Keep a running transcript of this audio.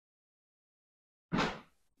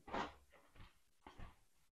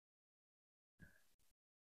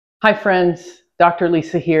Hi friends, Dr.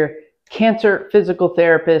 Lisa here, cancer physical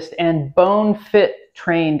therapist and BoneFit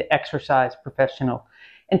Trained Exercise Professional.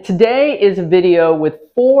 And today is a video with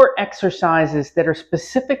 4 exercises that are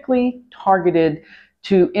specifically targeted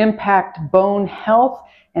to impact bone health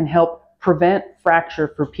and help prevent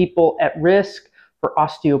fracture for people at risk for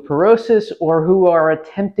osteoporosis or who are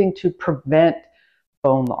attempting to prevent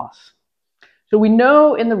bone loss. So we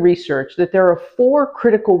know in the research that there are 4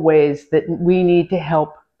 critical ways that we need to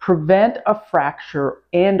help prevent a fracture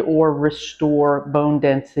and or restore bone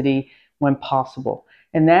density when possible.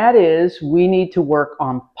 And that is, we need to work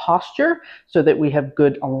on posture so that we have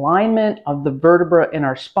good alignment of the vertebra in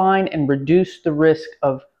our spine and reduce the risk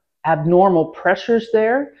of abnormal pressures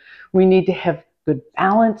there. We need to have good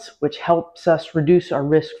balance, which helps us reduce our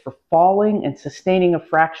risk for falling and sustaining a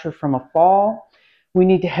fracture from a fall. We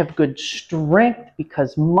need to have good strength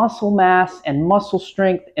because muscle mass and muscle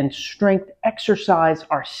strength and strength exercise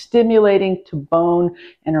are stimulating to bone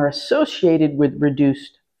and are associated with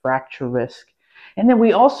reduced fracture risk. And then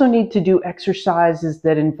we also need to do exercises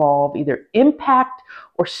that involve either impact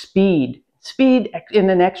or speed. Speed in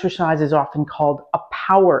an exercise is often called a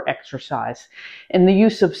power exercise. And the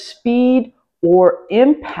use of speed or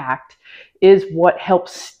impact is what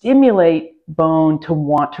helps stimulate bone to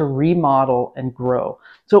want to remodel and grow.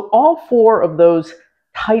 So all 4 of those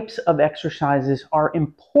types of exercises are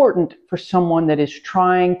important for someone that is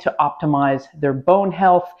trying to optimize their bone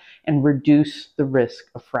health and reduce the risk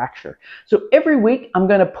of fracture. So every week I'm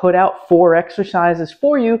going to put out 4 exercises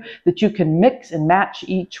for you that you can mix and match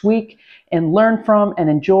each week and learn from and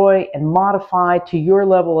enjoy and modify to your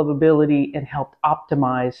level of ability and help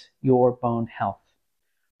optimize your bone health.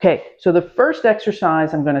 Okay, so the first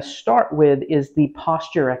exercise I'm going to start with is the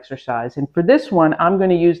posture exercise. And for this one, I'm going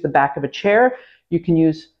to use the back of a chair. You can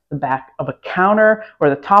use the back of a counter or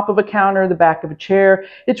the top of a counter, the back of a chair.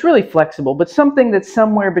 It's really flexible, but something that's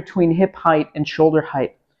somewhere between hip height and shoulder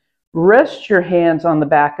height. Rest your hands on the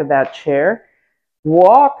back of that chair,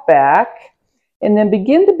 walk back, and then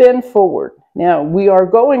begin to bend forward. Now, we are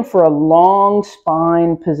going for a long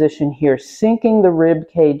spine position here, sinking the rib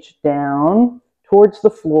cage down towards the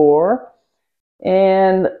floor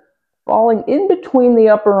and falling in between the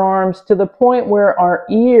upper arms to the point where our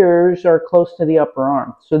ears are close to the upper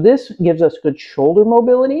arm. So this gives us good shoulder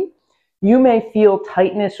mobility. You may feel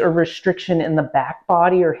tightness or restriction in the back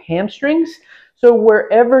body or hamstrings. So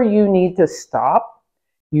wherever you need to stop,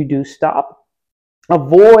 you do stop.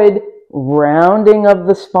 Avoid rounding of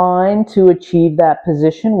the spine to achieve that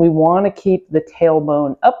position. We want to keep the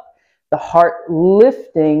tailbone up, the heart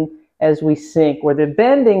lifting as we sink, where the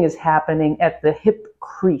bending is happening at the hip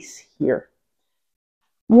crease here.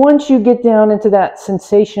 Once you get down into that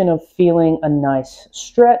sensation of feeling a nice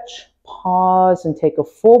stretch, pause and take a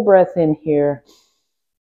full breath in here.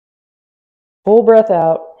 Full breath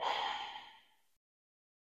out.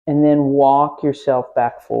 And then walk yourself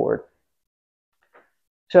back forward.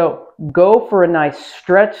 So go for a nice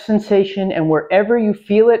stretch sensation, and wherever you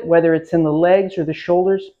feel it, whether it's in the legs or the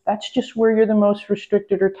shoulders, that's just where you're the most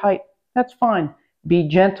restricted or tight. That's fine. Be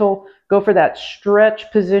gentle. Go for that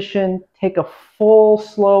stretch position. Take a full,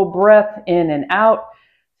 slow breath in and out.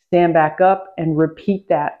 Stand back up and repeat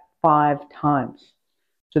that 5 times.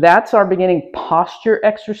 So that's our beginning posture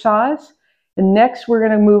exercise. And next we're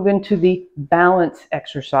going to move into the balance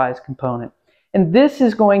exercise component. And this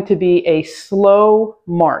is going to be a slow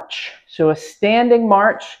march. So a standing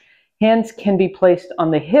march. Hands can be placed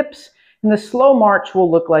on the hips. And the slow march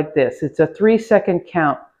will look like this. It's a 3-second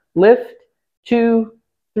count. Lift, 2,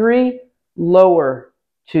 3, lower,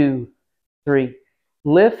 2, 3.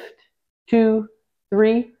 Lift, 2,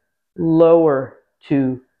 3, lower,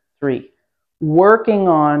 2, 3. Working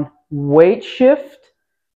on weight shift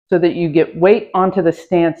so that you get weight onto the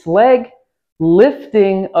stance leg,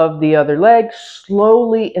 lifting of the other leg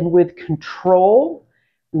slowly and with control,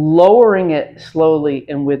 lowering it slowly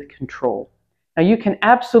and with control. Now you can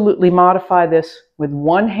absolutely modify this with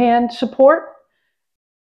 1 hand support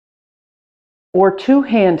or 2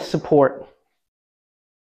 hand support.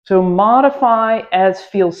 So modify as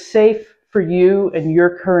feels safe for you and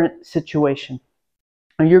your current situation.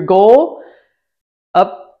 Now your goal,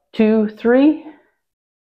 up 2, 3,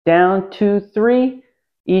 down 2, 3,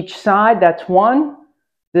 each side, that's 1.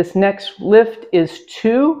 This next lift is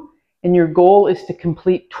 2, and your goal is to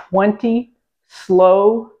complete 20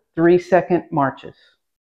 slow 3-second marches.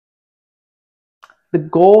 The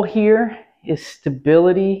goal here is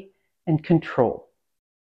stability and control.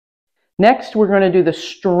 Next, we're going to do the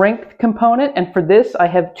strength component, and for this I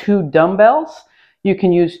have 2 dumbbells. You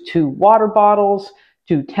can use 2 water bottles,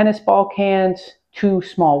 2 tennis ball cans, 2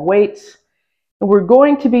 small weights. And we're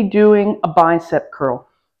going to be doing a bicep curl.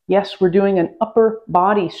 Yes, we're doing an upper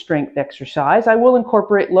body strength exercise. I will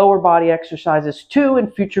incorporate lower body exercises too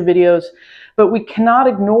in future videos, but we cannot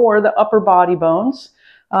ignore the upper body bones.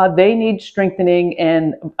 They need strengthening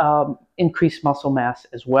and increased muscle mass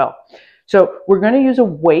as well. So we're going to use a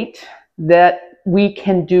weight that we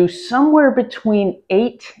can do somewhere between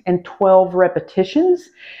 8 and 12 repetitions.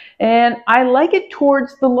 And I like it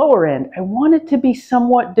towards the lower end. I want it to be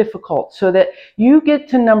somewhat difficult so that you get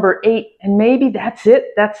to number 8 and maybe that's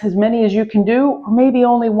it. That's as many as you can do, or maybe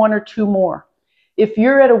only 1 or 2 more. If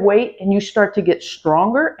you're at a weight and you start to get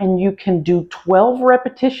stronger and you can do 12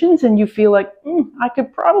 repetitions and you feel like, I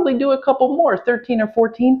could probably do a couple more, 13 or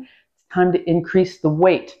 14, it's time to increase the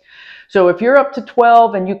weight. So if you're up to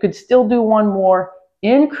 12 and you could still do 1 more,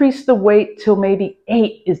 increase the weight till maybe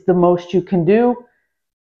 8 is the most you can do.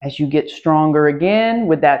 As you get stronger again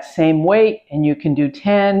with that same weight and you can do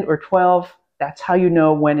 10 or 12, that's how you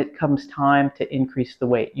know when it comes time to increase the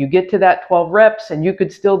weight. You get to that 12 reps and you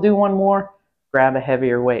could still do 1 more, grab a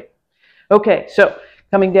heavier weight. Okay, so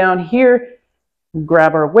coming down here,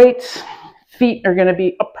 grab our weights. Feet are going to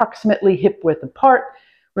be approximately hip width apart.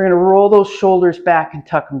 We're going to roll those shoulders back and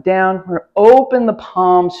tuck them down. We're going to open the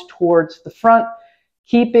palms towards the front,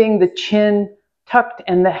 keeping the chin tucked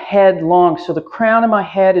and the head long. So the crown of my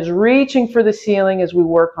head is reaching for the ceiling as we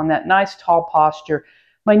work on that nice tall posture.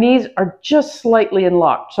 My knees are just slightly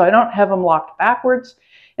unlocked, so I don't have them locked backwards.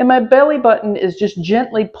 And my belly button is just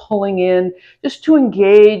gently pulling in just to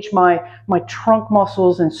engage my trunk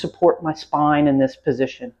muscles and support my spine in this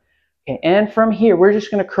position. Okay, and from here, we're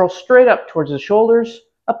just going to curl straight up towards the shoulders,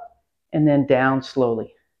 up and then down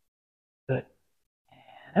slowly. Good.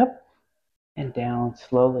 And up and down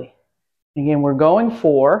slowly. Again, we're going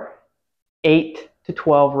for 8 to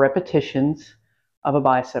 12 repetitions of a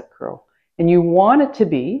bicep curl. And you want it to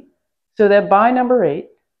be so that by number 8,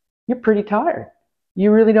 you're pretty tired.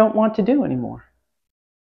 You really don't want to do anymore.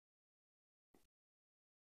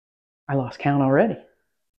 I lost count already.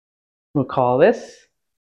 We'll call this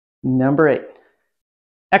number 8.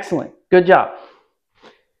 Excellent. Good job.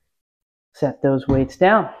 Set those weights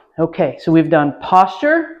down. Okay, so we've done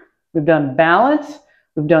posture, we've done balance,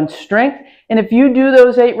 we've done strength, and if you do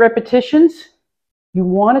those 8 repetitions, you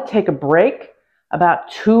want to take a break about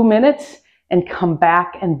 2 minutes and come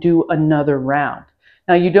back and do another round.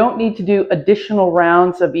 Now you don't need to do additional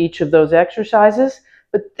rounds of each of those exercises,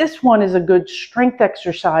 but this one is a good strength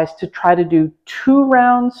exercise to try to do 2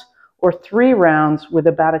 rounds or 3 rounds with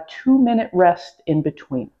about a 2-minute rest in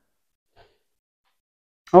between.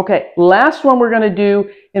 Okay, last one we're going to do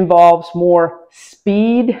involves more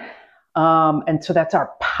speed. And so that's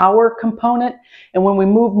our power component. And when we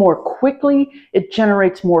move more quickly, it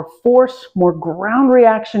generates more force, more ground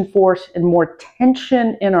reaction force, and more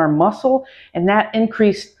tension in our muscle. And that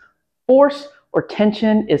increased force or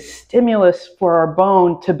tension is stimulus for our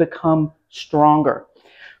bone to become stronger.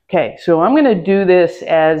 Okay, so I'm going to do this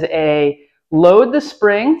as a load the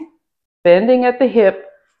spring, bending at the hip,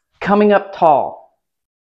 coming up tall.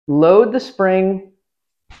 Load the spring,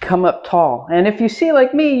 come up tall. And if you see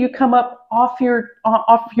like me, you come up off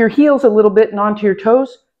your heels a little bit and onto your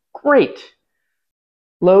toes, great.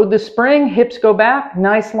 Load the spring, hips go back,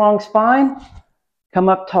 nice long spine, come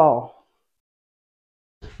up tall.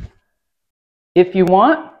 If you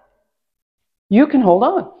want, you can hold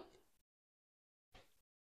on.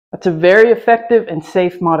 That's a very effective and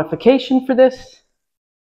safe modification for this.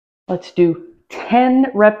 Let's do 10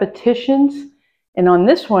 repetitions. And on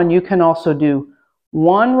this one, you can also do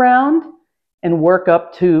 1 round and work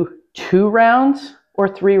up to 2 rounds or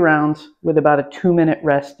 3 rounds with about a 2-minute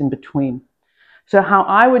rest in between. So how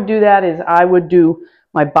I would do that is I would do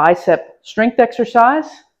my bicep strength exercise.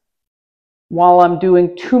 While I'm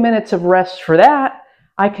doing 2 minutes of rest for that,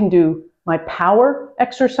 I can do my power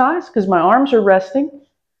exercise because my arms are resting.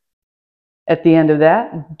 At the end of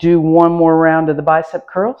that, do 1 more round of the bicep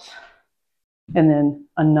curls and then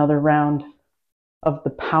another round of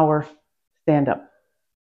the power stand-up.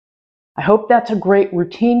 I hope that's a great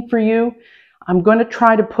routine for you. I'm going to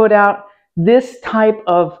try to put out this type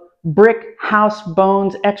of brick house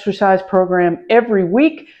bones exercise program every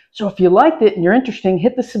week. So if you liked it and you're interested,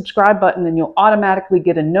 hit the subscribe button and you'll automatically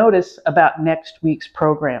get a notice about next week's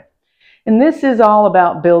program. And this is all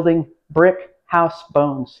about building brick house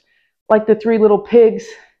bones. Like the 3 little pigs,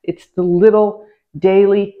 it's the little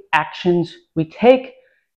daily actions we take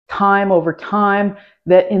time over time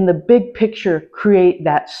that in the big picture create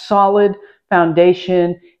that solid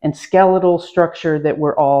foundation and skeletal structure that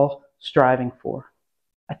we're all striving for.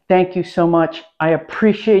 I thank you so much. I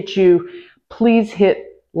appreciate you. Please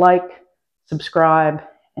hit like, subscribe,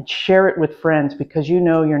 and share it with friends, because you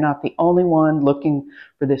know you're not the only one looking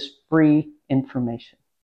for this free information.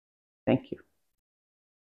 Thank you.